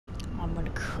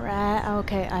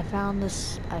Okay, I found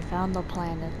this. I found the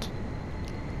planet.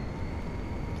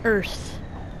 Earth.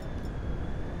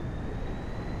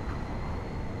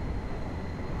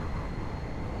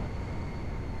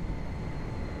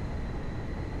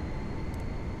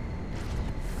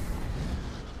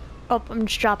 Oh, I'm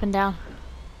just dropping down.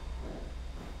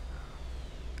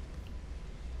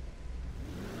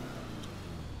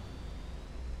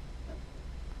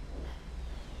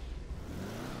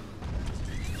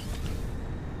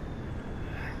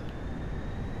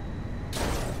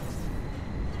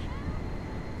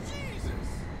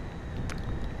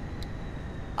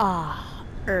 Ah,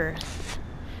 Earth.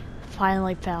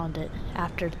 Finally found it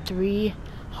after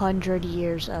 300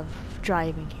 years of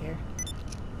driving here.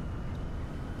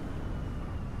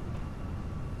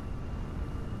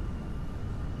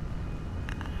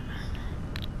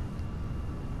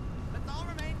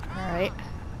 Alright.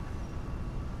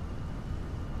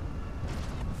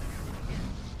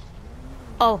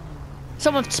 Oh,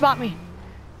 someone spot me.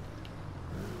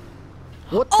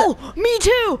 What the? Oh, me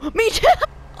too! Me too!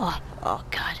 Oh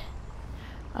God.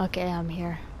 Okay, I'm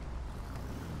here.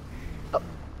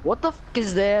 What the f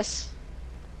is this?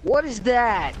 What is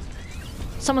that?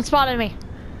 Someone spotted me.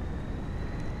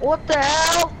 What the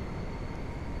hell?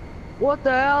 What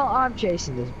the hell? I'm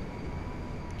chasing this.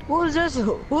 Who's this?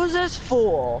 Who's this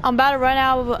fool? I'm about to run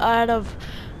out of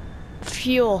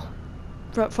fuel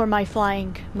for my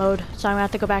flying mode, so I'm gonna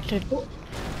have to go back to.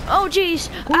 Oh jeez!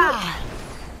 Ah!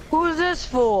 Who's this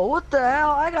fool? What the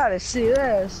hell? I gotta see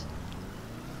this.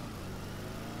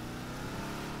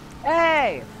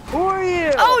 Hey, who are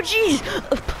you? Oh jeez!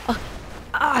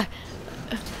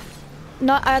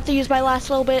 No, I have to use my last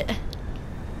little bit.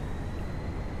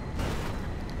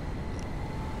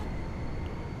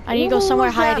 I need to go somewhere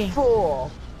hiding.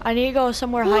 Fool? I need to go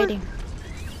somewhere hiding.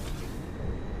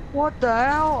 What the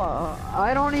hell?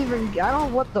 I don't,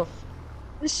 what the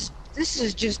this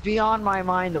is just beyond my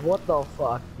mind of what the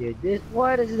fuck, dude.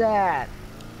 What is that?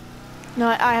 No,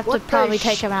 I have to probably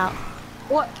take him out.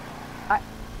 What? I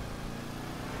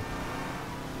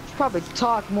should probably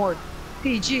talk more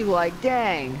PG, like,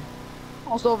 dang.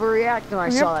 Almost overreacting when I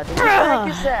saw that. What the heck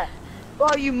is that?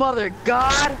 Oh, you mother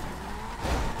god!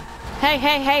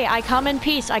 Hey, I come in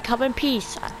peace. I come in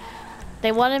peace.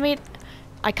 They wanted me.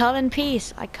 I come in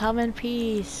peace. I come in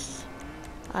peace.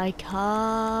 I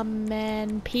come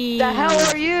in peace. The hell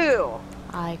are you?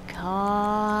 I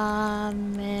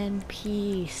come in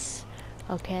peace.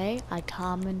 Okay? I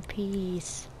come in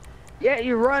peace. Yeah,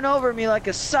 you run over me like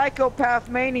a psychopath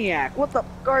maniac. What the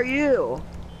fuck are you?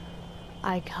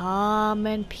 I come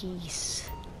in peace.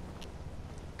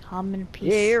 Come in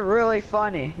peace. Yeah, you're really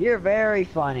funny. You're very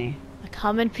funny. I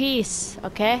come in peace,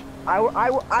 okay? I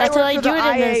That's what I work for do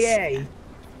the in this. IAA.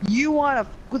 You wanna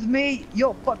fuck with me?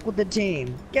 You'll fuck with the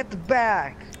team. Get the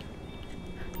back.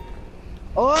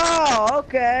 Oh,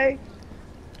 okay.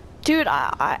 Dude,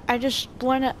 I just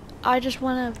wanna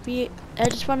be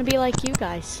like you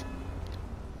guys.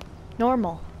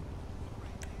 Normal.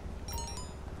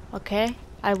 Okay?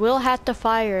 I will have to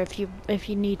fire if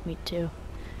you need me to.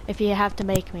 If you have to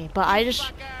make me. But I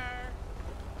just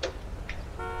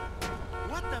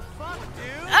What the fuck,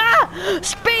 dude? Ah!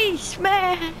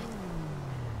 SpaceMan!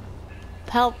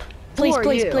 Help. Please, Who are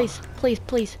please, you?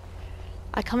 please.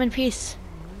 I come in peace.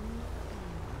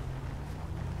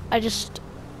 I just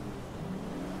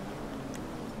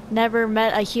never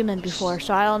met a human before,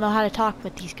 so I don't know how to talk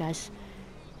with these guys.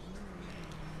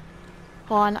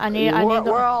 Hold on, I need to go.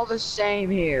 We're all the same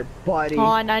here, buddy. Hold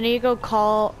on, I need to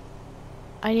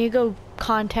go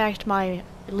contact my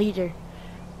leader.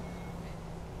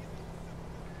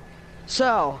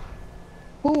 So,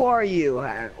 who are you?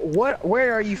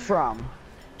 Where are you from?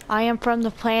 I am from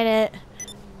the planet.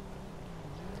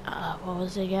 What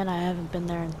was it again? I haven't been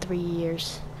there in 3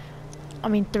 years. I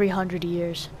mean 300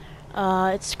 years.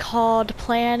 It's called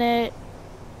Planet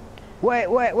Wait.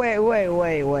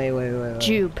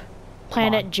 Jube.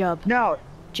 Planet Jub. No.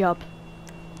 Jub.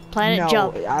 Planet No,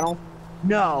 Jub. I don't.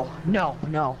 No.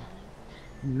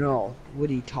 What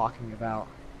are you talking about?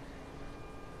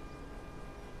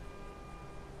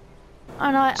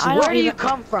 I So don't where do you even-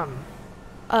 come from?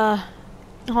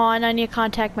 Hold on, I need to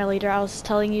contact my leader. I was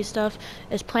telling you stuff.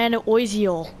 It's Planet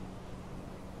Oisiel.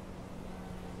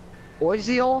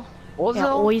 Oisiel? Oisiel?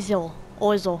 Yeah, Oisiel.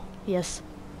 Oisiel, yes.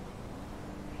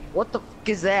 What the fuck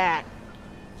is that?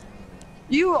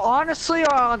 You honestly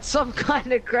are on some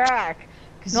kind of crack.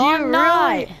 No, I'm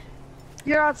not.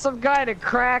 You're on some kind of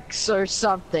cracks or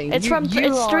something. It's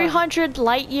it's 300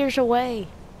 light years away.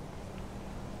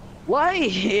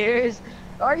 Light years?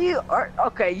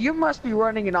 Okay, you must be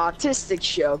running an autistic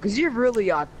show, because you're really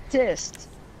autist.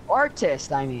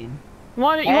 Artist, I mean. You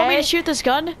want me to Hey? shoot this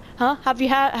gun? Huh? Have you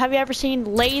ever seen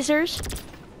lasers?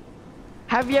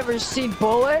 Have you ever seen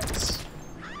bullets?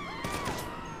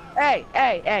 Hey,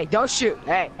 hey, hey, don't shoot.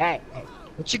 Hey, hey, hey.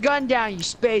 Put your gun down, you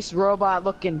space robot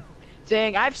looking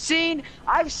thing. I've seen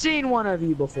one of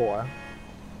you before.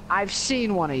 I've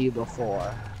seen one of you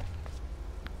before.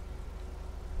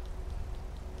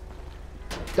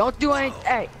 Don't do anything.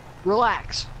 Hey,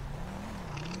 relax.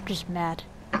 I'm just mad.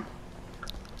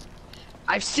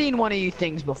 I've seen one of you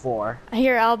things before.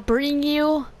 Here, I'll bring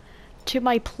you to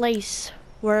my place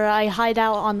where I hide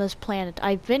out on this planet.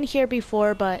 I've been here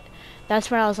before, but that's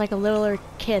when I was like a littler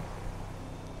kid.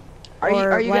 Are you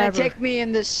whatever. gonna take me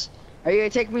in this? Are you gonna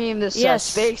take me in this Yes.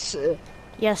 space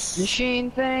Yes. machine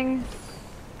thing?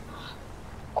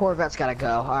 Corvette's gotta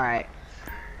go. All right.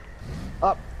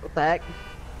 Up. What the heck?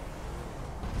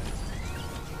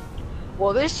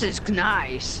 Well, this is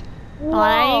nice. I need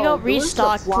to go Whoa, this is a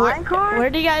restock. flying car? Where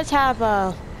do you guys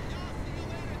have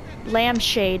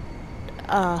lampshade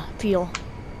fuel?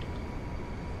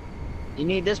 You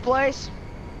need this place?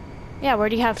 Yeah, where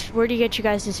do you get you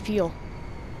guys this fuel?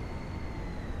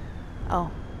 Oh.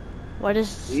 What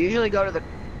is We usually go to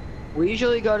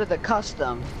the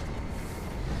custom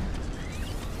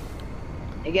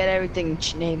and get everything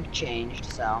name changed.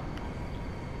 So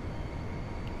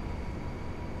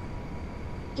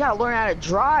you gotta learn how to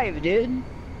drive, dude.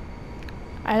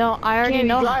 I already Can't be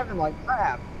know. driving like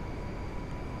crap.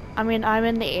 I mean, I'm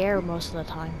in the air most of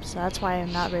the time, so that's why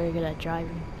I'm not very good at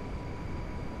driving.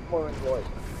 More voice.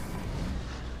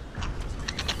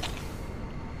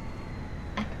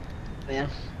 Man,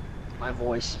 my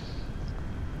voice.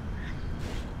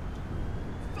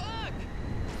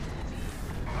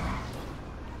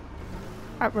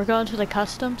 Alright, we're going to the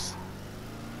customs.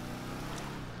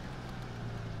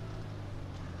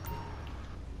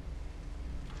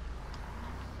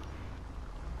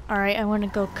 Alright, I want to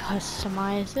go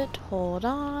customize it. Hold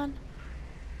on.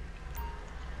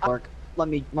 Work. Let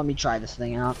me try this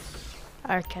thing out.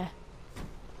 Okay.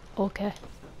 Okay.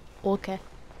 Okay.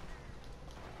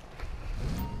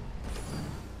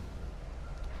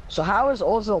 So how is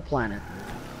Ozil Planet?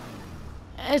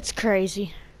 It's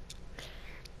crazy.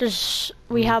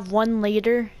 We have one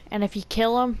leader, and if you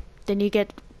kill him, then you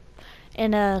get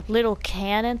in a little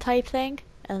cannon type thing,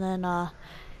 and then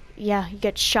yeah, you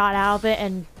get shot out of it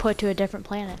and put to a different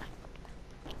planet.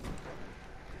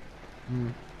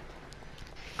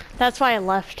 That's why I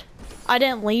left. I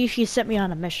didn't leave, he sent me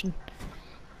on a mission.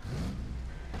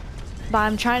 But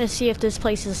I'm trying to see if this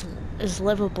place is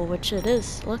livable, which it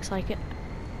is. Looks like it.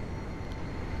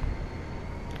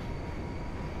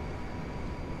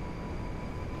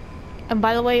 And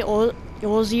by the way,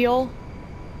 Ozio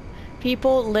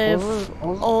people live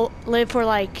live for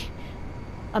like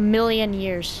 1,000,000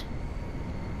 years.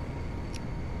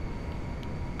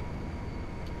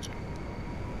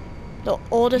 The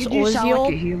oldest You do sound Ozio.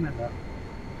 like a human, though.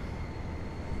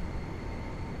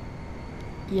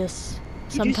 Yes.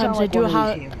 You do sound Sometimes like one of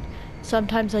these humans.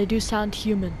 sometimes I do sound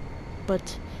human,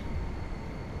 but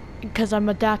because I'm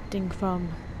adapting from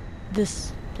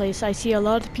this place, I see a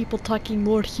lot of people talking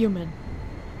more human.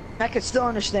 I can still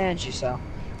understand you, so.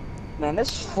 Man,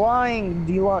 this flying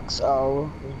deluxe is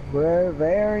very,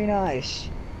 very nice.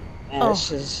 And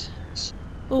this is.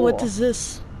 Oh, what cool. is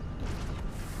this?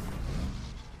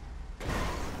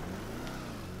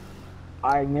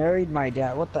 I married my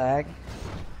dad. What the heck?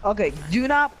 Okay, do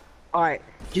not. Alright,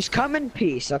 just come in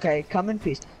peace, okay? Come in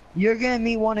peace. You're gonna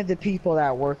meet one of the people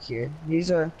that work here.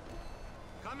 These are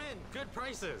Come in, good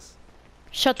prices.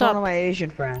 Shut one up. of my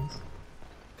Asian friends.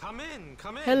 Come in,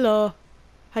 come in. Hello.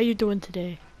 How you doing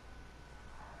today?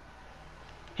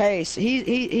 Hey, so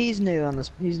he's new on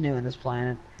this. He's new on this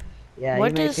planet. Yeah,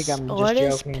 What you may is think I'm what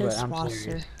is just joking, but I'm pisswasser?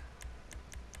 serious.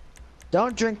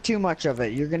 Don't drink too much of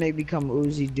it. You're gonna become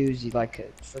oozy doozy like a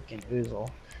freaking oozle.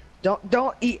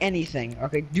 Don't eat anything.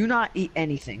 Okay, do not eat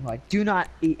anything. Like, do not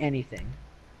eat anything.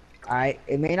 All right,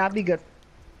 it may not be good.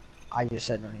 I just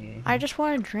said don't eat anything. I just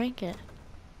want to drink it.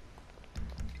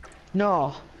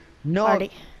 No, no.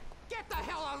 Artie. Get the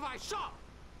hell out of my shop!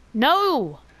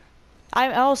 No!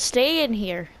 I'll stay in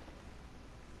here.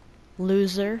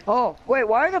 Loser. Oh wait,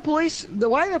 why are the police?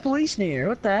 Why are the police near?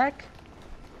 What the heck?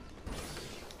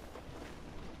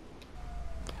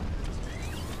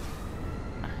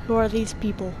 Who are these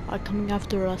people are coming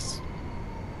after us?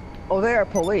 Oh, they are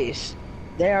police.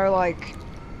 They are like.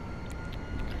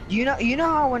 You know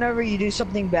how whenever you do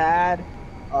something bad,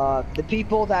 the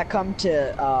people that come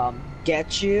to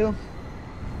get you.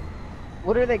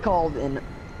 What are they called in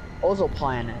Ozil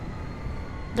Planet?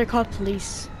 They're called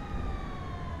police.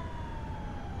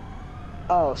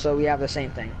 Oh, so we have the same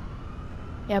thing.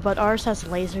 Yeah, but ours has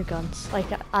laser guns. Like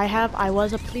I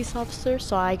was a police officer,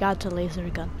 so I got a laser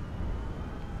gun.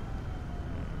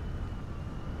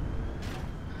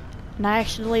 And I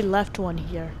actually left one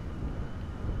here.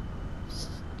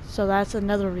 So that's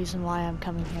another reason why I'm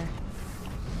coming here.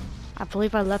 I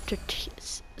believe I left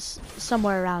it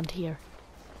somewhere around here.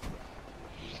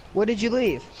 What did you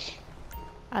leave?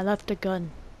 I left a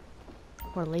gun.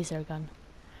 Or laser gun.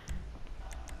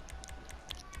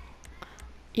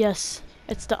 Yes,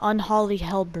 it's the unholy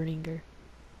Hellbringer.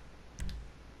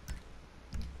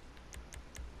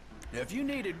 If you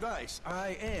need advice,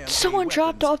 I am. Someone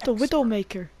dropped off the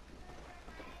Widowmaker.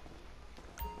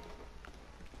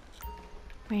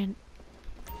 Man.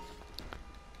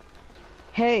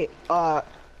 Hey,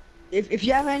 if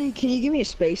you have any, can you give me a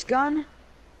space gun?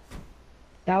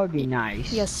 That would be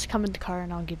nice. Yes, come in the car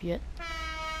and I'll give you it.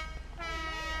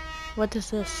 What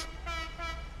is this?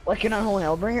 Like an unholy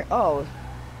Hellbringer? Oh.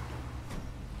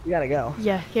 We gotta go.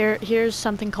 Yeah, here's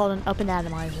something called an up and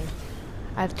atomizer.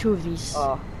 I have 2 of these.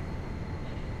 Oh.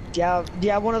 Do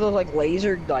you have one of those like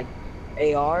laser like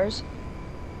ARs?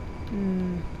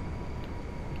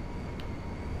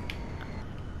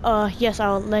 Yes,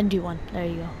 I'll lend you one. There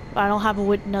you go. I don't have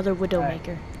another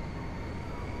Widowmaker.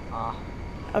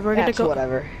 We're gonna go.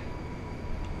 Whatever.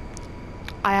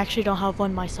 I actually don't have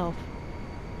one myself.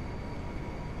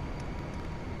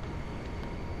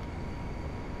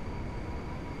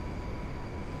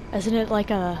 Isn't it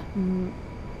like a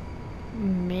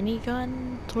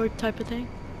minigun type of thing?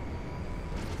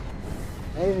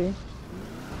 Maybe.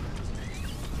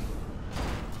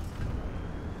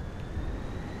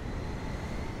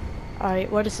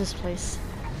 Alright, what is this place?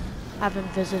 I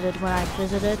haven't visited when I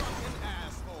visited.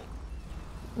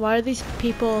 Why are these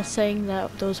people saying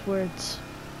those words?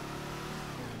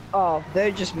 Oh,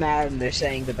 they're just mad and they're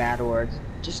saying the bad words.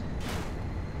 Just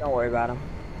don't worry about them.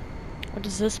 What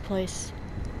is this place?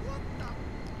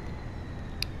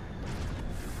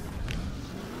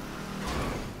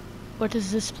 What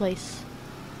is this place?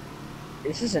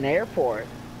 This is an airport.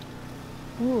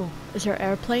 Ooh, is there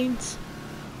airplanes?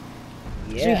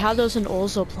 Yeah. So we have those in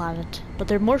Ozo Planet, but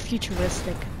they're more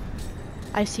futuristic.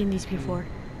 I've seen these before.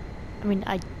 I mean,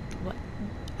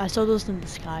 I saw those in the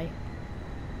sky.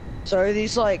 So are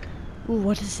these like Ooh,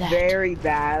 what is that? very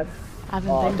bad? I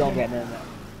haven't Oh, been don't here. get into that.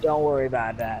 Don't worry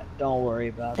about that. Don't worry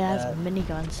about They that. have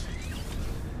miniguns.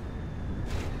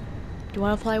 Do you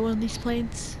want to fly one of these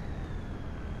planes?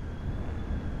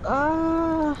 If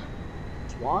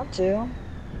you want to.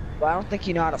 But I don't think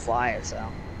you know how to fly it, so.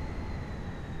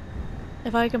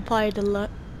 If I can fly a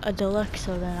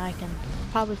Deluxo, then I can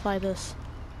probably fly this.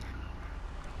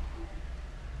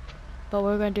 But what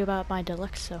are we gonna do about my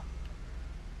Deluxo?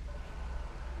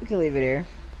 We can leave it here.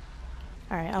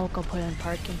 Alright, I'll go put it in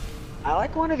parking. I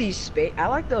like one of these space. I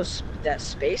like that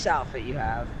space outfit you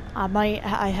have.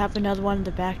 I have another one in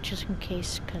the back just in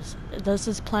case, cause does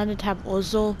this planet have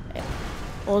Ozo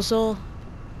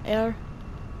air?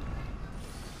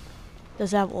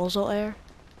 Does it have Ozo air?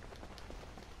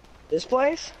 This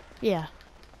place? Yeah,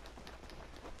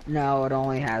 No, it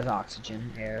only has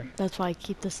oxygen air. that's why I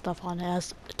keep this stuff on. It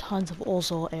has tons of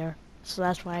Ozo air, so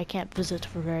that's why I can't visit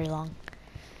for very long.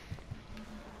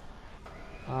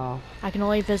 Oh. I can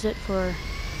only visit for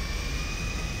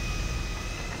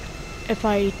if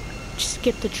I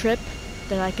skip the trip,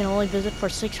 then I can only visit for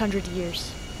 600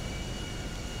 years.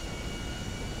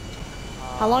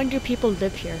 How long do people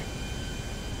live here?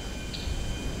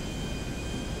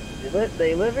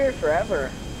 They live here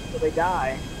forever, till they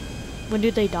die. When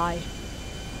do they die?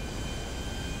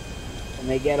 When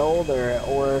they get older,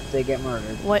 or if they get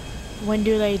murdered. When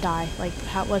do they die? Like,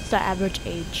 what's the average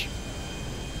age?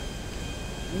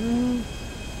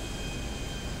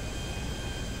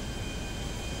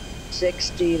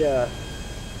 60 to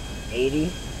 80.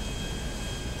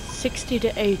 60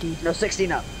 to 80. No,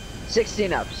 16 up.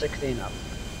 16 up. 16 up.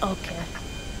 Okay.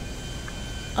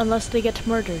 Unless they get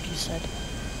murdered, you said.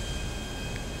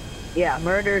 Yeah,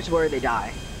 murder's where they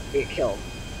die. They get killed.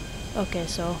 Okay,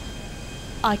 so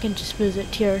I can just visit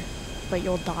here, but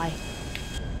you'll die.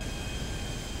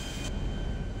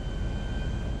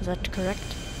 Is that correct?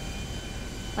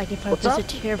 Like if I What's up?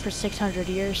 visit here for 600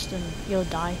 years, then you'll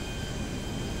die.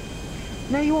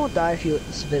 No, you won't die if you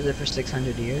visit for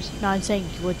 600 years. No, I'm saying,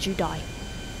 would you die?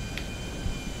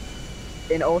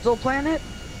 In Ozo Planet?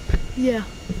 Yeah.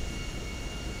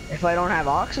 If I don't have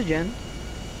oxygen.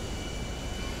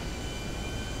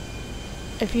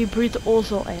 If you breathe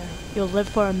Ozo air, you'll live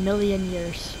for 1,000,000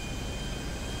 years.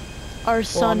 Our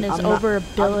sun is over 1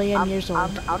 billion years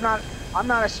old. I'm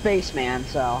not a spaceman,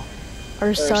 so. Our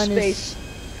or sun space,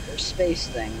 is or space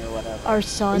thing or whatever. Our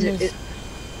sun is.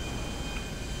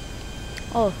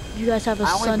 Oh, you guys have a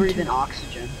I only sun breathe too. in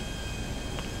oxygen.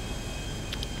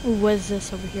 Ooh, what is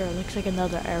this over here? It looks like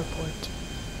another airport.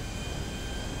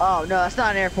 Oh no, that's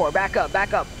not an airport. Back up,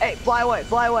 back up. Hey, fly away,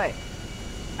 fly away.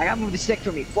 I gotta move the stick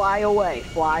for me. Fly away,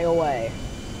 fly away.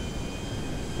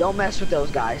 Don't mess with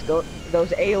those guys.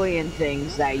 Those alien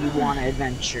things that you want to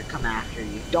adventure come after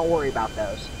you. Don't worry about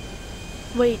those.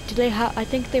 Wait, do they have? I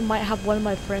think they might have one of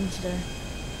my friends there.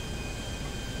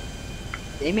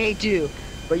 They may do,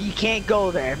 but you can't go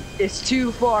there. It's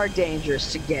too far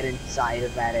dangerous to get inside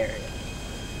of that area.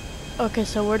 Okay,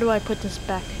 so where do I put this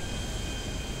back?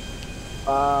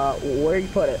 Where you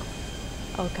put it?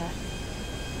 Okay.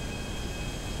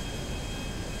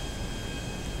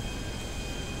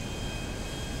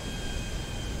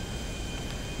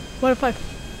 What if I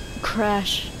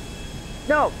crash?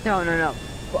 No, no, no, no.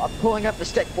 I'm pulling up the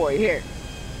stick for you. Here.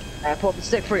 I pulled the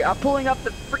stick for you. I'm pulling up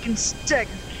the freaking stick.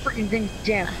 Freaking thing's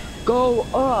jammed. Go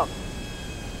up.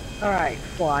 Alright,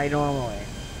 fly normally.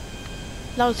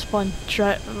 That was fun.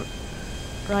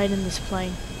 Ride in this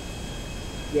plane.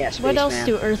 Yeah, Spaceman. What else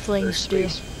do Earthlings do?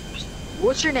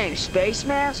 What's your name?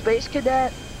 Spaceman? Space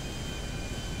Cadet?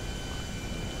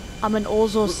 I'm an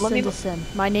Ozo Let me- citizen.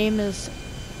 My name is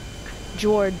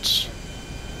George.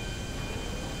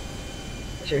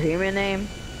 Is your human name?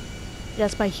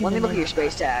 That's my human Let me look at name. your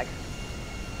space tag.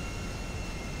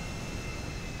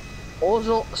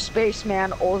 Ozil,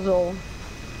 Spaceman, Ozil,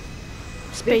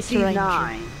 Space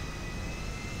 59. Ranger.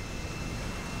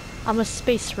 I'm a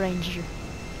Space Ranger.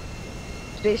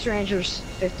 Space Ranger's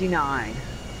 59.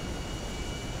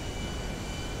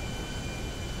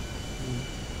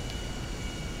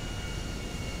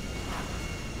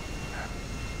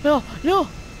 No, no!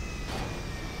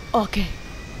 Okay.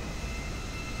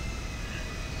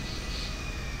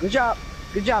 Good job,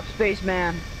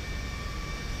 Spaceman.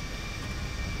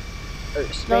 Or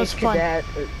Space That was fun. Cadet,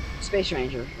 or Space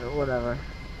Ranger, or whatever.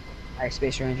 Alright,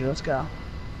 Space Ranger, let's go.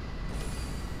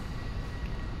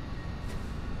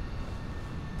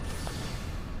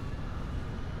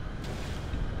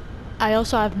 I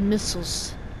also have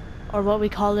missiles, or what we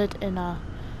call it in an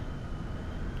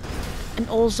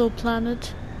Ozo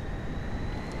planet.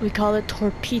 We call it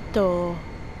torpedo.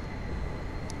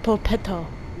 Torpedo.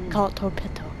 Call it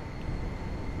torpedo.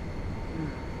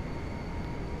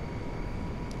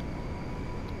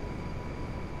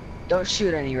 Don't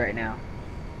shoot any right now.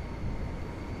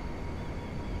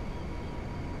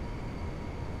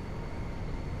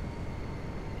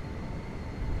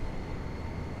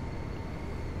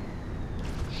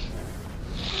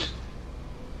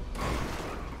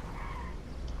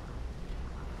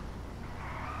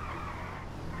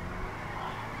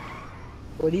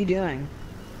 What are you doing?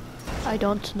 I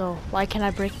don't know. Why can't I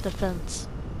break the fence?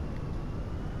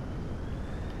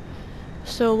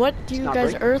 So what do you not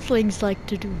guys breaking. Earthlings like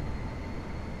to do?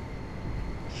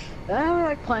 I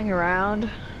like playing around.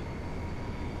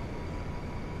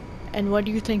 And what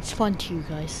do you think's fun to you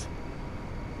guys?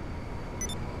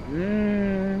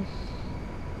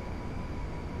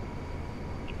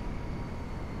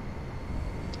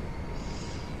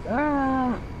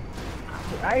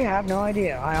 I have no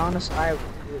idea.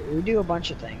 We do a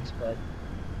bunch of things, but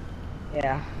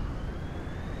yeah.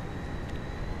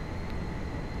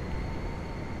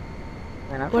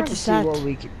 And I'm What trying to is see that? what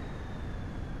we can.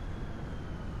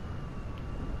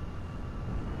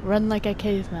 Run like a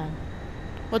caveman.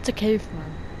 What's a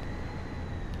caveman?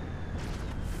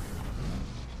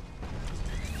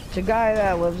 It's a guy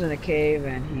that lives in a cave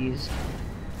and he's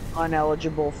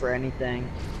uneligible for anything.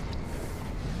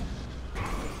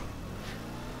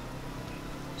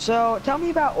 So, tell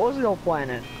me about Ozil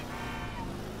Planet.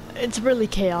 It's really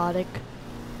chaotic.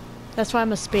 That's why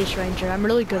I'm a space ranger. I'm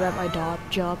really good at my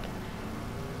job.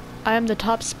 I am the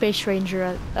top space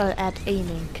ranger at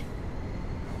aiming.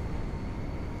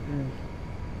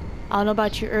 I don't know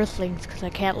about you Earthlings, because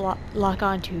I can't lock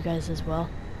on to you guys as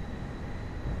well.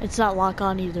 It's not lock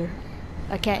on either.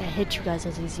 I can't hit you guys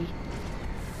as easy.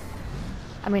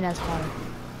 I mean as hard.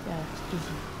 Yeah, it's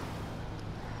easy.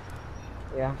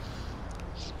 Yeah.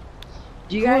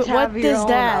 Do you guys have what your is own,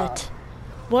 that?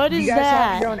 What do is you guys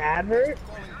have your that? own advert?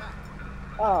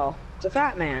 Oh, it's a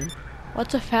fat man.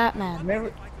 What's a fat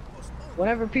man?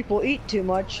 Whenever people eat too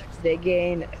much, they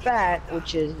gain fat,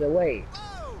 which is the weight.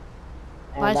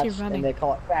 And Why is he running? And they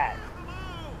call it fat.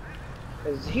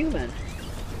 It's human.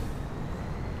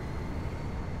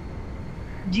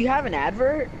 Do you have an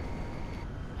advert?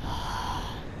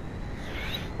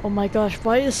 Oh my gosh,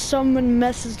 why is someone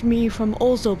messaged me from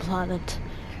Ozo Planet?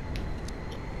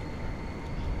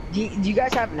 Do you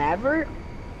guys have an advert?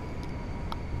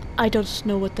 I don't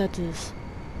know what that is.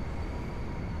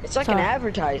 It's like an Sorry.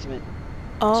 advertisement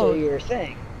Oh. to your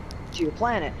thing, to your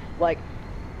planet. Like,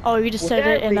 Oh, you just with said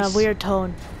it in a every weird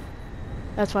tone.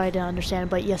 That's why I didn't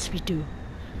understand, but yes, we do.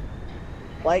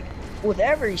 like with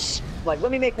every like,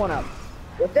 let me make one up.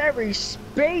 With every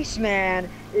spaceman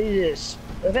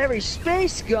with every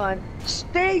space gun,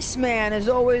 spaceman is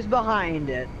always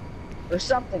behind it, or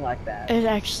something like that. It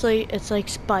actually, it's like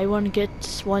buy one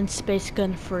gets one space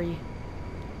gun free.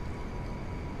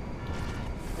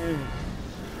 Mm.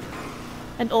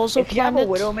 And also If you have a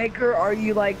planet, Widowmaker, are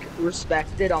you like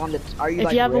respected on the? Are you if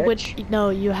like you have rich? no,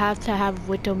 you have to have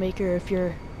Widowmaker if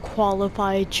you're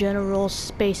qualified General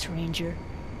Space Ranger.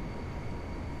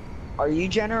 Are you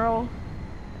general?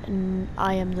 And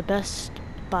I am the best,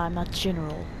 but I'm not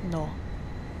General. No.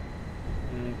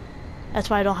 Mm. That's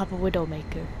why I don't have a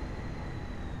Widowmaker.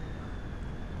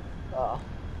 Oh.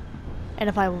 And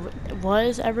if I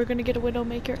was ever gonna get a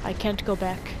Widowmaker, I can't go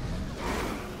back.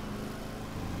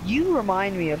 You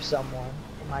remind me of someone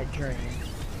in my dream.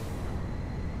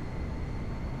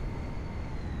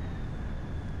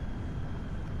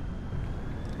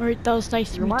 Alright, that was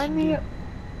nice Remind meeting me.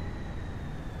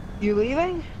 you. You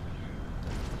leaving?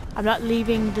 I'm not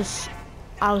leaving this.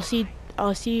 I'll see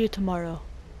you tomorrow.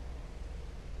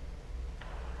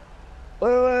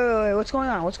 Wait. What's going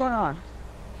on? What's going on?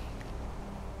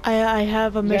 I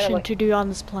have a You gotta, mission like- to do on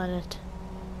this planet.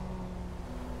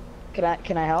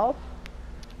 Can I help?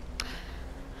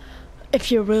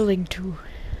 If you're willing to.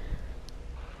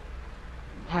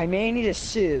 I may need a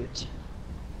suit.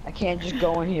 I can't just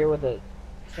go in here with a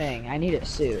thing. I need a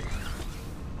suit.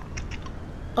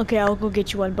 Okay, I'll go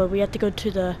get you one, but we have to go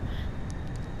to the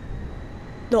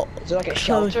Is it like a clothes-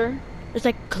 shelter? It's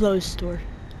like a clothes store.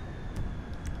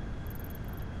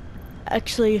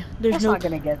 Actually, there's That's no. not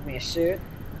gonna get me a suit.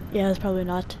 Yeah, that's probably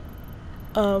not.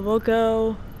 We'll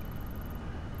go.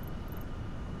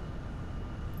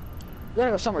 We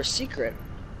gotta go somewhere secret.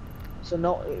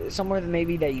 So somewhere that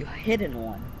maybe that you hidden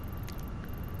one.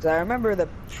 Cause I remember the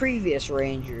previous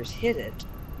Rangers hid it.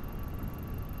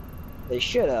 They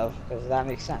should have, because that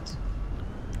makes sense.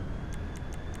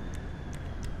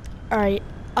 Alright,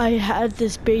 I had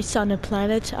this base on a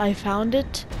planet. I found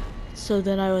it, so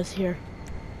then I was here.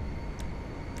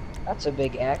 That's a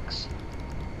big X.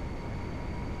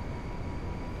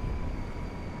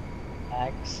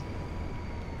 X.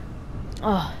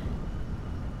 Oh.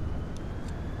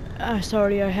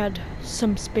 Sorry, I had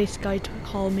some space guy to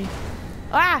call me.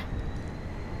 Ah!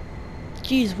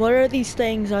 Jeez, what are these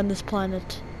things on this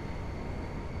planet?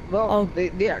 Well, Oh.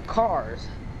 they are cars.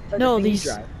 It's like No, the thing you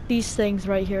these drive. things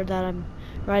right here that I'm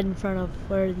right in front of.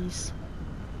 What are these?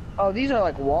 Oh, these are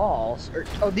like walls.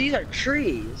 Oh, these are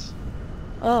trees.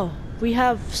 Oh, we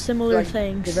have similar Like the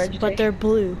things, but vegetation? they're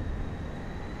blue.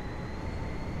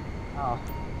 Oh.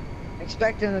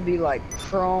 Expect them to be like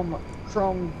chrome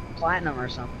platinum or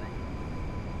something.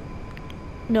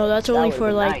 No, that's That only would've for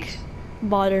been like nice.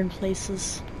 modern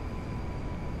places.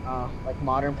 Like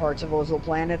modern parts of Ozil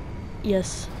Planet.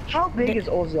 Yes, How big They- is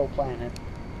Ozil Planet?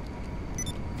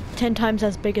 10 times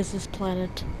as big as this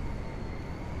planet.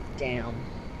 Damn.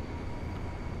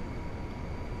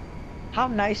 How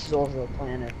nice is Ozil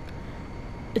Planet?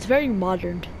 It's very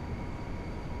modern.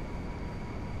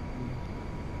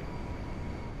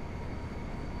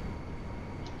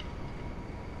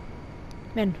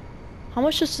 Man, how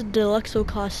much does the Deluxo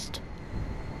cost?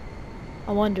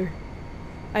 I wonder.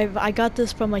 I got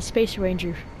this from my Space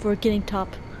Ranger for getting top.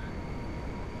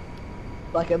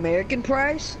 Like American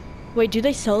price? Wait, do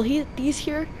they sell these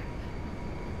here?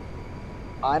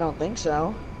 I don't think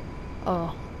so.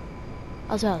 Oh,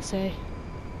 I was about to say.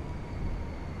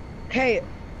 Hey,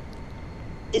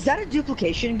 is that a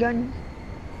duplication gun?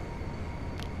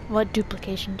 What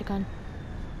duplication gun?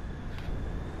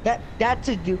 That's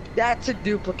a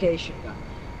duplication gun.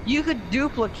 You could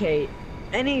duplicate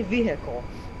any vehicle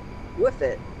with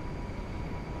it.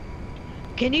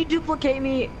 Can you duplicate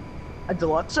me a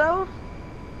Deluxo?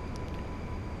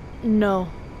 No.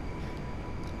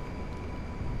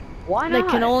 Why They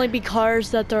not? can only be cars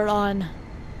that are on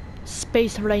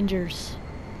Space Rangers.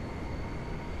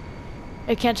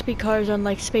 It can't be cars on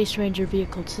like Space Ranger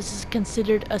vehicles. This is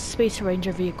considered a Space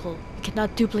Ranger vehicle. You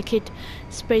cannot duplicate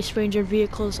Space Ranger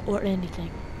vehicles or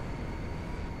anything.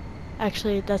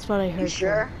 Actually, that's what I heard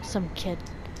sure? from some kid.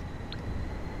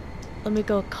 Let me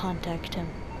go contact him.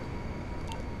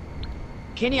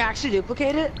 Can you actually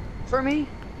duplicate it for me?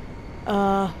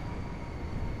 Because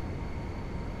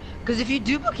if you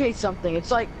duplicate something,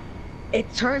 it's like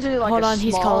it turns into like Hold a on,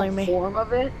 he's small calling me. form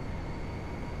of it.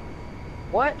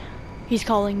 What? He's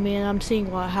calling me and I'm seeing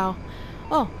how.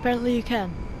 Oh, apparently you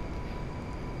can.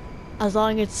 As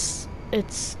long as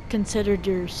it's considered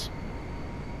yours.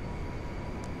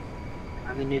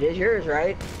 I mean, it is yours,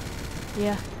 right?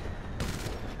 Yeah.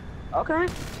 Okay.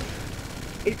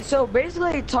 So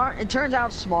basically, it turns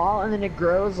out small, and then it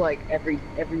grows like every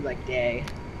like day.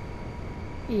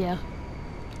 Yeah.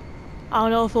 I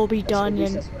don't know if it'll be done At least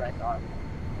in. that's what I thought.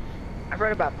 I've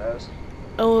read about those.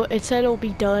 Oh, it said it'll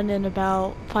be done in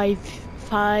about five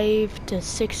to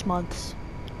 6 months.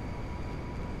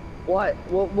 What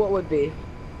would be?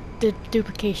 The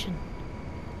duplication.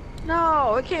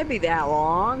 No, it can't be that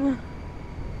long.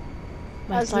 It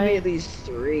My has to be side, at least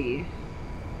 3.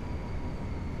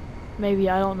 maybe,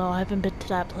 I don't know. I haven't been to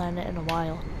that planet in a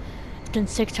while. It's been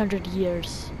 600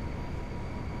 years.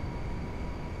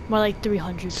 More like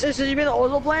 300. So you mean the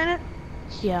Ozil planet?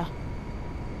 Yeah.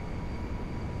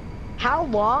 How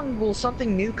long will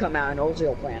something new come out in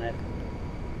Ozil planet?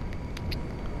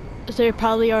 They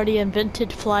probably already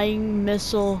invented flying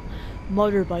missile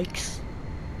motorbikes.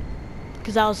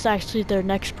 Because that was actually their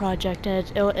next project,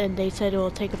 and they said it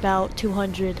will take about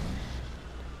 200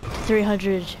 to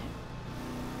 300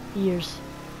 years.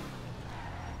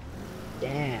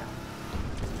 Damn.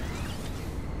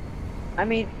 I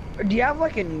mean, do you have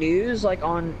like a news like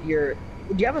on your?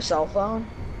 Do you have a cell phone?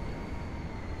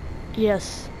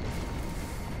 Yes.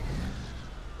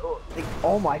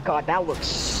 Oh my god, that looks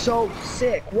so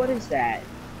sick. What is that?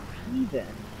 Even.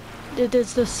 It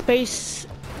is the space.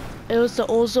 It was the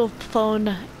Ozil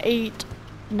phone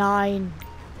 8-9.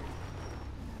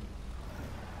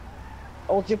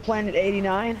 Ozil Planet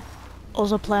 89?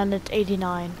 Ozil Planet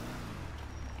 89.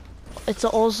 It's the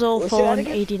Ozil What's that phone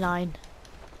again? 89.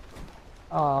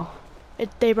 Oh.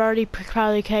 They've already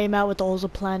probably came out with the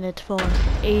Ozil Planet phone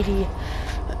 80.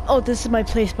 Oh, this is my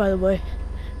place, by the way.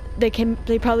 They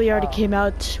probably already came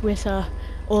out with a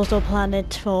Ozil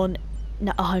Planet phone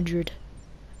 100.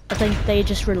 I think they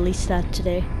just released that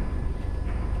today.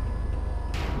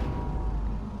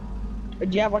 Do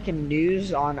you have like a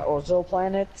news on Ozil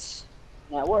Planet's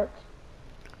network?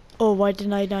 Oh, why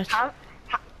didn't I not?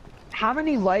 How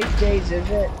many life days is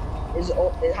it?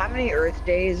 How many Earth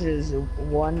days is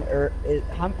one Earth?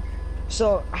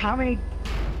 So how many?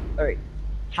 Alright,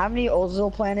 how many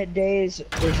Ozil Planet days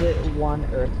is it one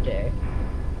Earth day?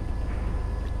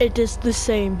 It is the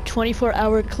same.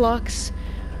 24-hour clocks.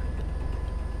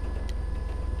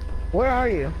 Where are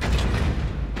you?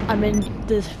 I'm in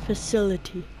this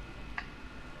facility.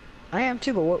 I am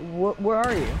too, but where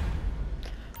are you?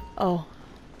 Oh,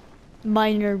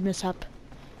 minor mishap.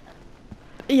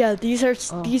 Yeah, these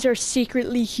are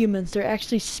secretly humans. They're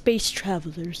actually space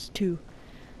travelers too.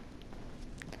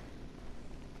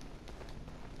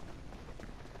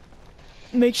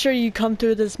 Make sure you come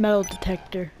through this metal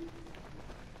detector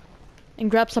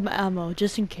and grab some ammo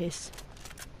just in case.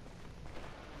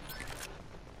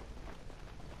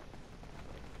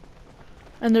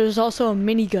 And there's also a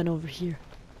minigun over here.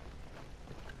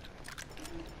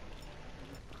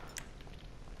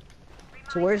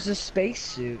 So where's the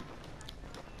spacesuit?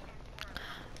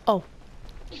 Oh.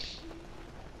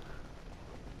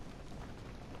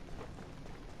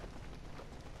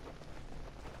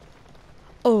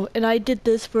 Oh, and I did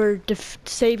this for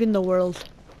saving the world.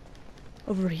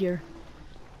 Over here.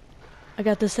 I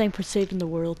got this thing for saving the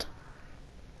world.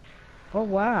 Oh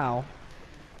wow.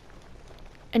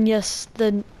 And yes,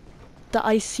 the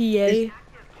ICA,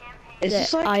 Is the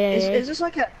this like IAA. is this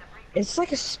like a? It's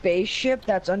like a spaceship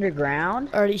that's underground.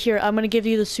 Alright, here, I'm gonna give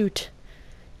you the suit.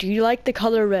 Do you like the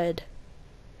color red?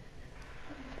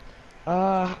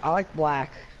 I like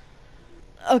black.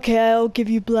 Okay, I'll give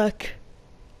you black.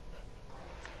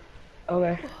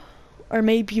 Okay. Or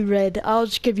maybe red. I'll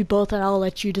just give you both and I'll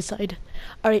let you decide.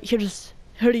 Alright, here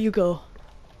do you go.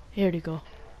 Here you go.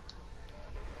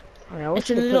 Alright, I wish It's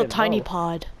you in a could put little it tiny both.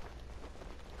 pod.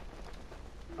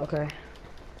 Okay.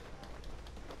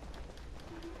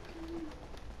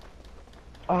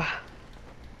 Ah.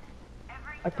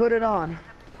 I put it on.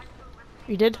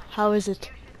 You did? How is it?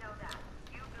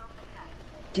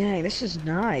 Dang, this is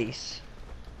nice.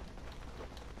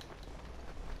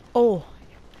 Oh.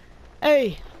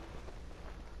 Hey!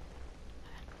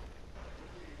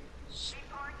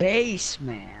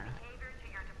 SpaceMan.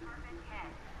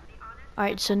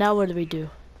 Alright, so now what do we do?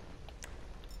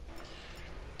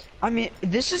 I mean,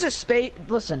 this is a space.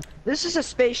 Listen, this is a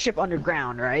spaceship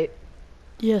underground, right?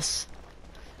 Yes.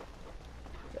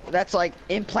 That's like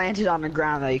implanted on the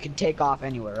ground that you can take off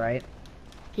anywhere, right?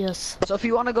 Yes. So if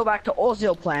you want to go back to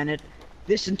Ozil planet,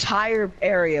 this entire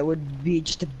area would be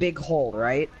just a big hole,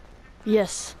 right?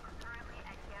 Yes.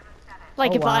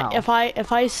 Like Oh, wow. if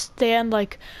I stand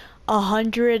like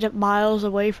 100 miles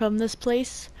away from this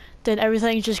place, then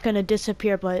everything's just gonna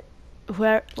disappear, but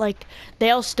where like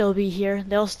they'll still be here.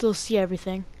 They'll still see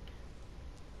everything.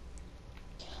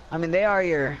 I mean, they are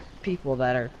your people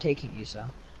that are taking you, so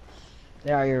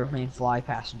they are your main fly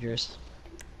passengers.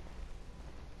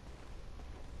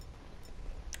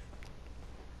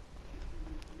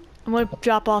 I'm gonna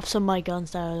drop off some of my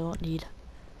guns that I don't need.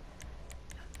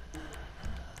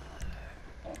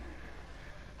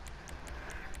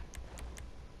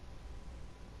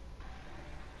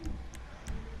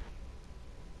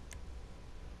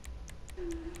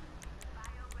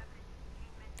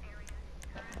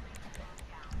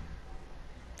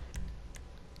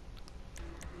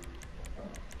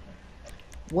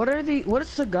 What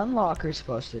is the gun locker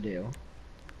supposed to do?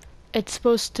 It's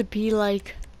supposed to be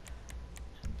like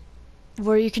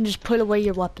where you can just put away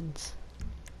your weapons.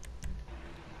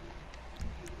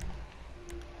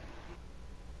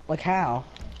 Like how?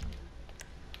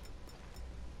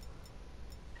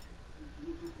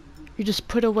 You just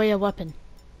put away a weapon.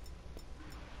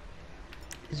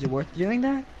 Is it worth doing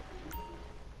that?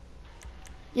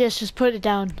 Yes, just put it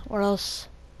down, or else.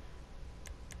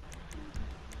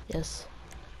 Yes.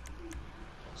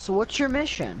 So what's your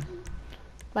mission?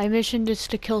 My mission is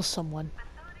to kill someone.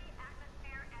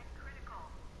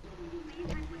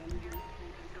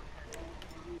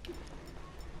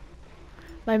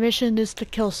 My mission is to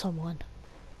kill someone.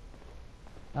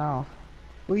 Oh.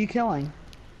 Who are you killing?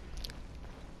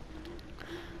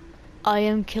 I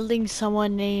am killing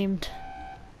someone named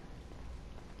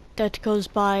that goes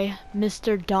by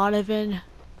Mr. Donovan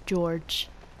George.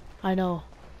 I know.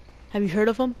 Have you heard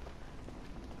of him?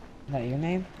 Is that your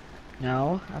name?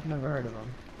 No, I've never heard of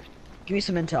him. Give me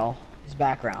some intel. His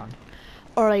background.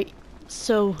 Alright,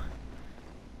 so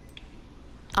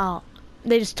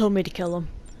they just told me to kill him.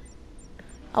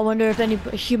 I wonder if any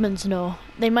humans know.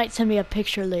 They might send me a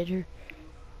picture later.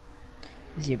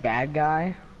 Is he a bad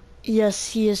guy?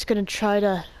 Yes, he is gonna try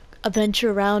to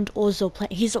adventure around Ozo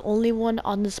Planet. He's the only one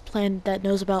on this planet that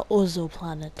knows about Ozo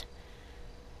Planet.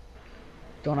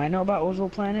 Don't I know about Ozo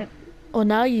Planet? Oh,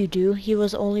 now you do. He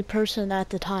was the only person at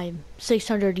the time,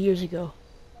 600 years ago.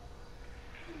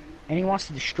 And he wants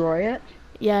to destroy it?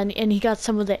 Yeah, and he got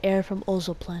some of the air from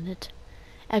Ozo Planet.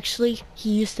 Actually,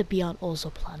 he used to be on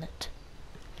Ozo Planet.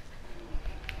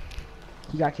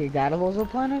 He got kicked out of Ozo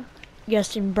Planet?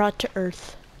 Yes, and brought to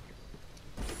Earth.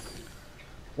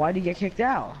 Why'd he get kicked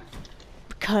out?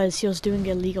 Because he was doing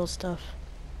illegal stuff.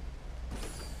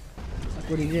 Like,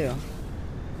 what'd he do?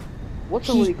 What's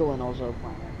He- illegal in Ozo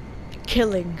Planet?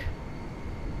 Killing.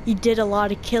 He did a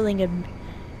lot of killing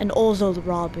and Ozo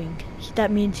robbing.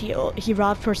 That means he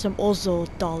robbed for some Ozo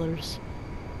dollars.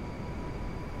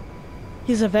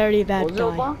 He's a very bad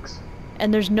Ozo guy. bucks?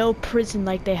 And there's no prison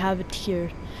like they have it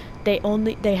here.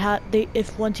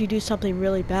 If once you do something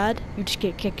really bad, you just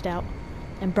get kicked out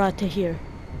and brought to here.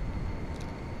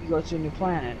 You go to a new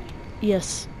planet.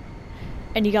 Yes.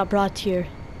 And he got brought here.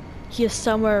 He is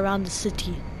somewhere around the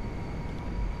city.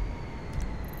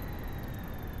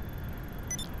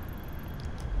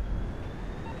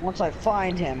 Once I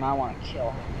find him, I want to kill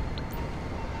him.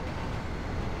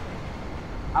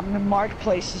 I'm gonna mark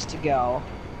places to go.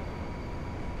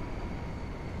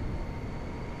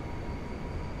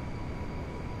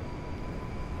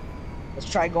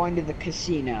 Let's try going to the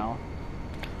casino.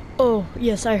 Oh,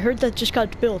 yes, I heard that just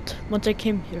got built once I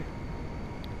came here.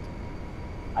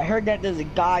 I heard that there's a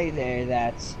guy there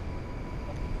that's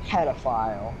a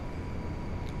pedophile.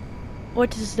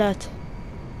 What is that?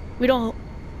 We don't...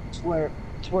 It's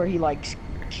where he likes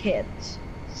kids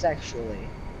sexually.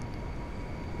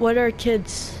 What are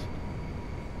kids?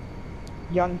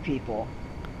 Young people.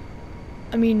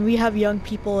 I mean, we have young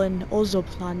people in Ozo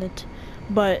Planet,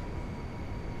 but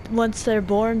once they're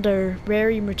born, they're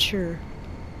very mature.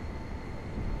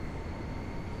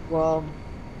 Well,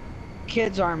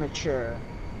 kids are mature.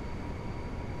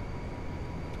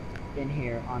 On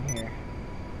here.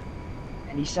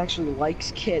 And he sexually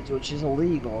likes kids, which is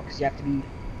illegal,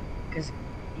 because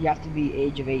you have to be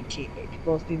age of 18.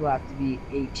 Both people have to be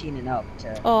 18 and up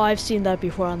to... Oh, I've seen that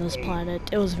before on this planet.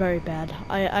 It was very bad.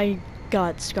 I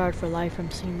got scarred for life from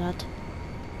seeing that.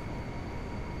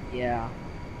 Yeah.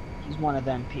 He's one of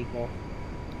them people.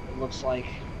 It looks like.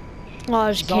 Well,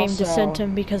 I just He's came to also- send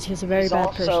him because he's a very He's bad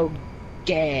also person.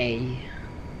 gay.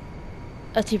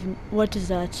 That's even... What is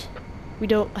that? We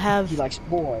don't have... He likes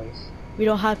boys. We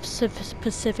don't have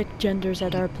specific genders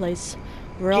at our place.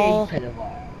 We're Gay all...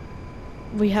 pedophile.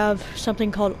 We have something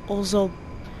called Ozo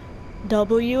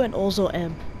W and Ozo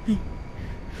M.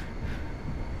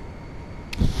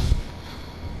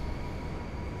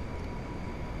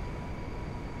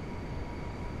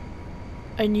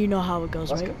 And you know how it goes,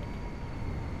 Let's right?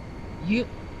 go.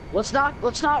 Let's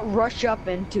not rush up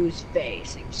into his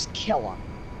face and just kill him.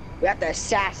 We have to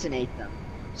assassinate them.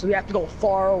 So we have to go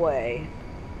far away.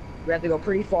 We have to go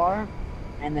pretty far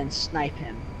and then snipe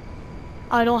him.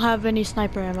 I don't have any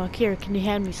sniper ammo. Here, can you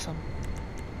hand me some?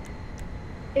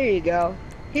 Here you go.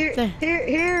 Here's There.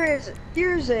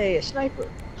 a sniper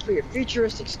for your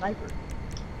futuristic sniper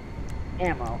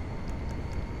ammo.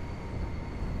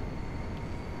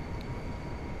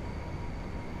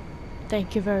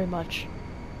 Thank you very much.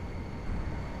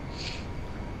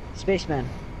 Spaceman,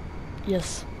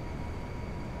 Yes.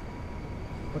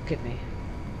 look at me.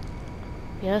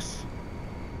 Yes.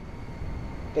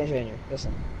 Ranger,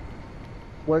 listen.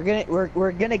 We're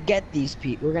gonna get these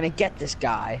people. We're gonna get this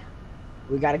guy.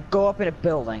 We gotta go up in a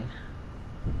building.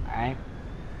 All right.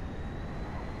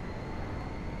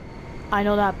 I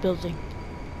know that building.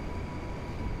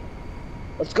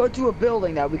 Let's go to a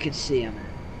building that we can see him in.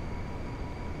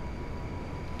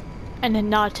 And then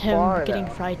not him Far, getting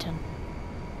though. frightened.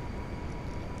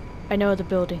 I know the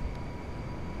building.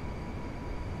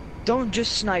 Don't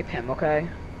just snipe him, okay?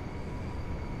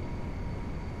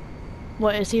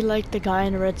 What, is he like the guy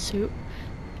in a red suit?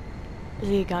 Is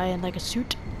he a guy in like a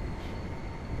suit?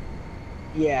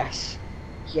 Yes.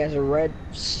 He has a red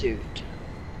suit.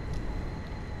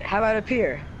 How about up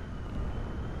here?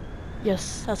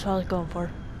 Yes, that's what I was going for.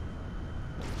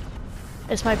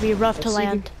 This might be rough to Let's see if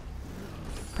we- land.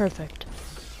 Perfect.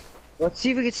 Let's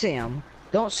see if we can see him.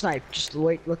 Don't snipe, just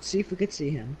wait. Let's see if we can see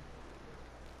him.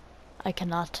 I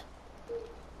cannot.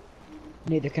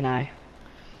 Neither can I.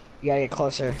 You gotta get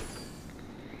closer.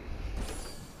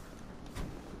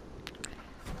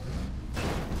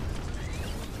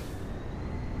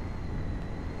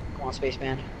 Come on,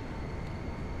 Spaceman.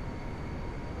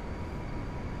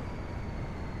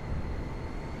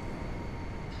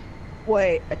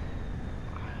 Wait.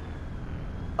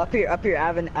 Up here.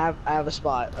 I have a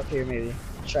spot up here. Maybe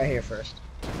try here first.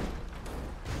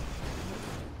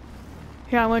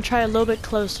 Here, I'm gonna try a little bit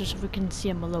closer so we can see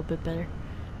him a little bit better.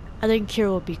 I think here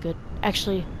will be good.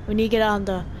 Actually, we need to get on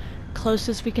the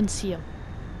closest we can see him.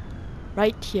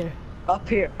 Right here. Up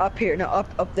here. No,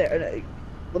 up there.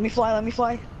 Let me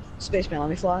fly. Spaceman, let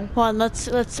me fly. Hold on,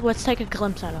 let's take a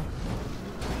glimpse at him.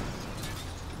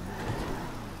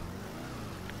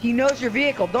 He knows your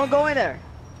vehicle. Don't go in there.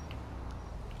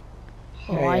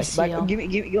 Oh, There he I is. see him.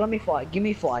 Let me fly. Give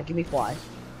me fly.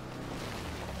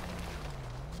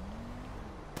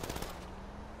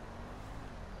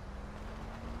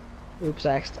 Oops,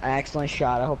 I accidentally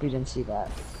shot. I hope you didn't see that.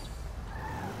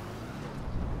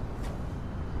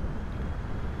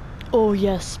 Oh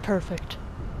yes, perfect.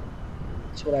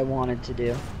 That's what I wanted to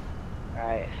do.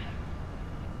 Alright.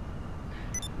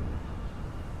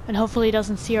 And hopefully he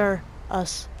doesn't see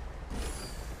us.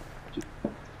 He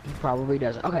probably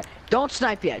doesn't. Okay, don't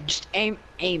snipe yet. Just aim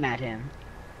at him.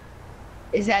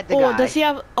 Is that the guy? Oh, does he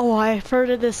have? Oh, I've heard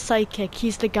of this sidekick.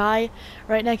 He's the guy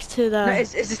right next to the. No,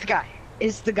 is this the guy?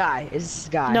 Is this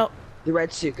the guy? No. The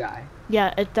red suit guy.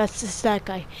 Yeah, that's just that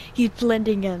guy. He's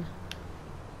blending in.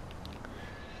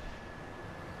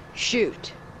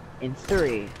 Shoot. In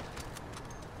 3.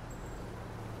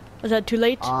 Is that too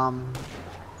late? A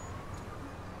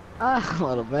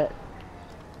little bit.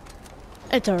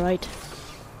 It's alright.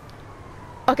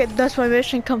 Okay, that's my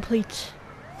mission complete.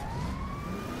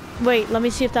 Wait, let me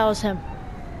see if that was him.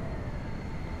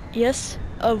 Yes?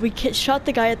 We shot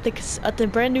the guy at the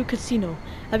brand new casino.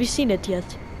 Have you seen it yet?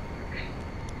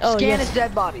 Oh, Scan yes. his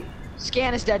dead body.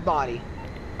 Scan his dead body.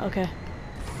 Okay.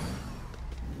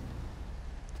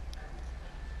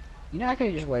 You're not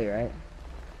gonna just wait, right?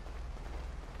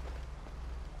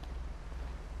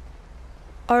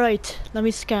 Alright, let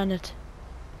me scan it.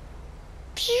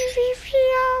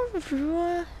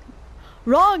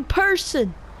 Wrong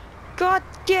person! God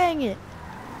dang it!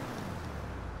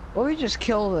 Well, we just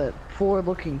killed a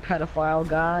poor-looking pedophile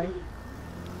guy.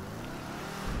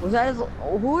 Was that his?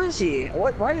 Who is he?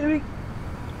 What? Why did we?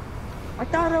 I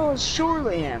thought it was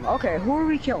surely him. Okay, who are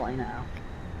we killing now?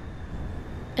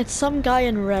 It's some guy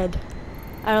in red.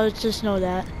 I don't just know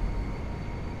that.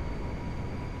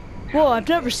 Whoa, I've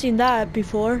never seen that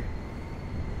before.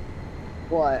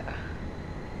 What?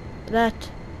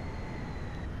 That.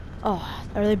 Oh,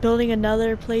 are they building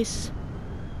another place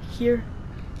here?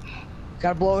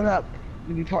 Gotta blow it up.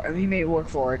 He made it work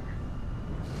for it.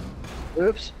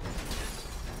 Oops.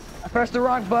 I pressed the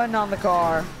wrong button on the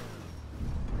car.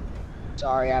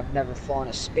 Sorry, I've never flown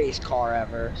a space car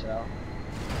ever, so.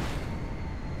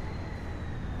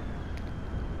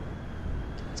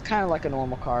 It's kind of like a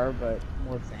normal car, but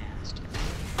more advanced.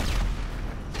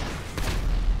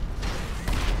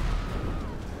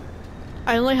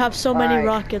 I only have so many Alright.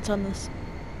 rockets on this.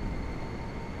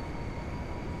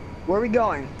 Where are we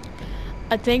going?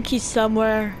 I think he's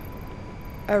somewhere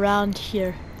around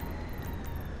here.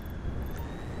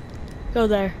 Go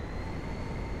there.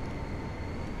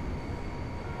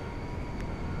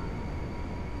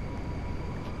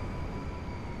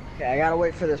 Okay, I gotta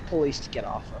wait for this police to get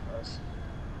off of us.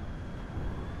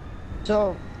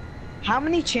 So, how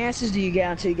many chances do you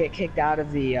get until you get kicked out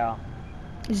of the,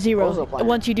 Zero. Ozone planet?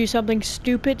 Once you do something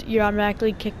stupid, you're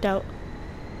automatically kicked out.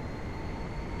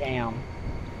 Damn.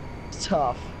 It's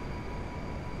tough.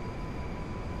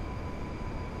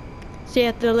 So you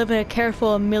have to live a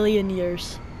careful 1,000,000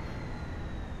 years.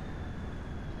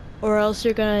 Or else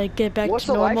you're gonna get back What's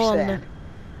to the normal in lifespan?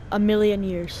 1,000,000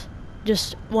 years.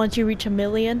 Just once you reach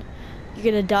 1,000,000, you're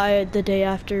gonna die the day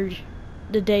after,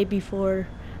 the day before,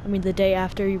 I mean the day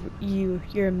after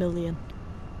you're 1,000,000.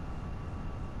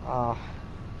 Oh,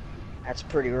 that's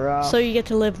pretty rough. So you get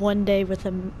to live one day with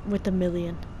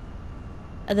 1,000,000.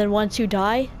 And then once you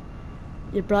die,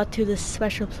 you're brought to this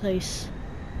special place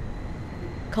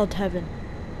called heaven.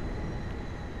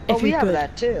 Oh, If we you're have good.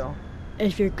 that too.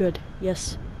 If you're good,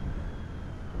 yes.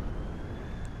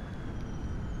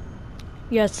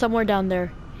 Yeah, it's somewhere down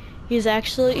there. He's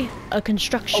actually a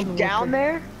construction Oh, worker. down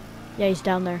there? Yeah, he's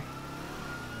down there.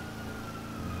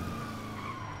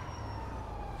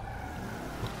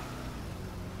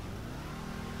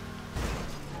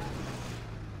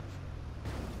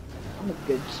 I'm a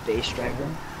good space driver.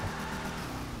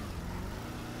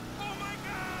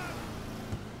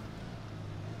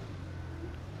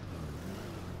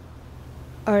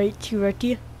 Alright, you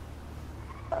ready?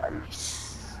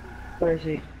 Where is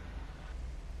he?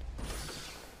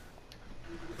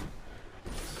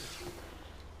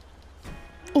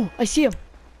 Oh, I see him.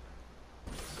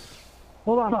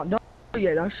 Hold on, don't shoot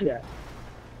yet, don't shoot yet.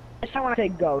 Next time when I say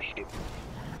go, shoot.